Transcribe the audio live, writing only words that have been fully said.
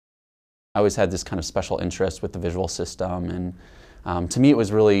I always had this kind of special interest with the visual system, and to me it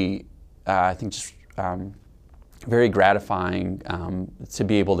was really, I think, just very gratifying to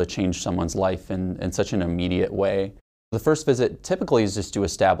be able to change someone's life in such an immediate way. The first visit typically is just to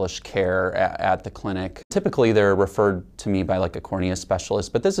establish care at the clinic. Typically they're referred to me by like a cornea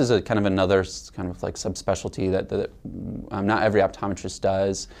specialist, but this is a kind of another kind of like subspecialty that not every optometrist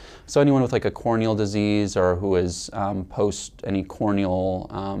does. So anyone with like a corneal disease or who is post any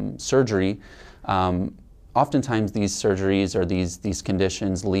corneal surgery, oftentimes these surgeries or these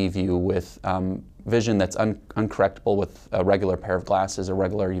conditions leave you with vision that's uncorrectable with a regular pair of glasses, a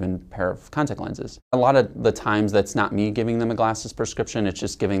regular even pair of contact lenses. A lot of the times that's not me giving them a glasses prescription, it's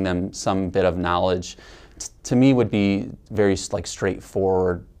just giving them some bit of knowledge. To me would be very like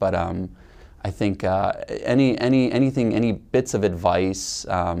straightforward, but I think any bits of advice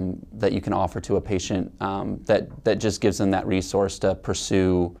that you can offer to a patient that just gives them that resource to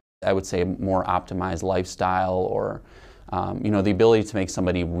pursue, I would say, a more optimized lifestyle, or the ability to make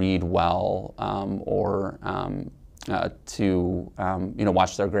somebody read well, or to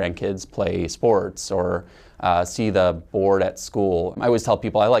watch their grandkids play sports, or see the board at school. I always tell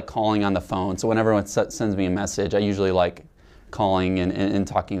people I like calling on the phone, so whenever everyone sends me a message, I usually like calling and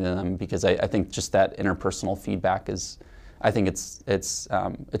talking to them, because I think just that interpersonal feedback is, I think it's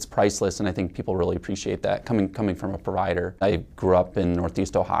priceless, and I think people really appreciate that coming from a provider. I grew up in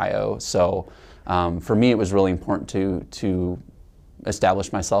Northeast Ohio, so for me it was really important to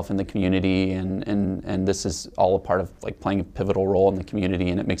establish myself in the community, and this is all a part of like playing a pivotal role in the community,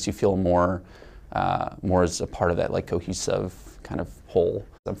 and it makes you feel more as a part of that like cohesive kind of whole.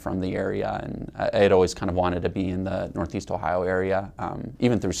 I'm from the area, and I had always kind of wanted to be in the Northeast Ohio area,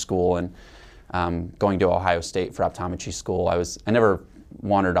 even through school, and going to Ohio State for optometry school. I never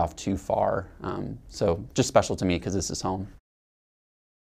wandered off too far, so just special to me because this is home.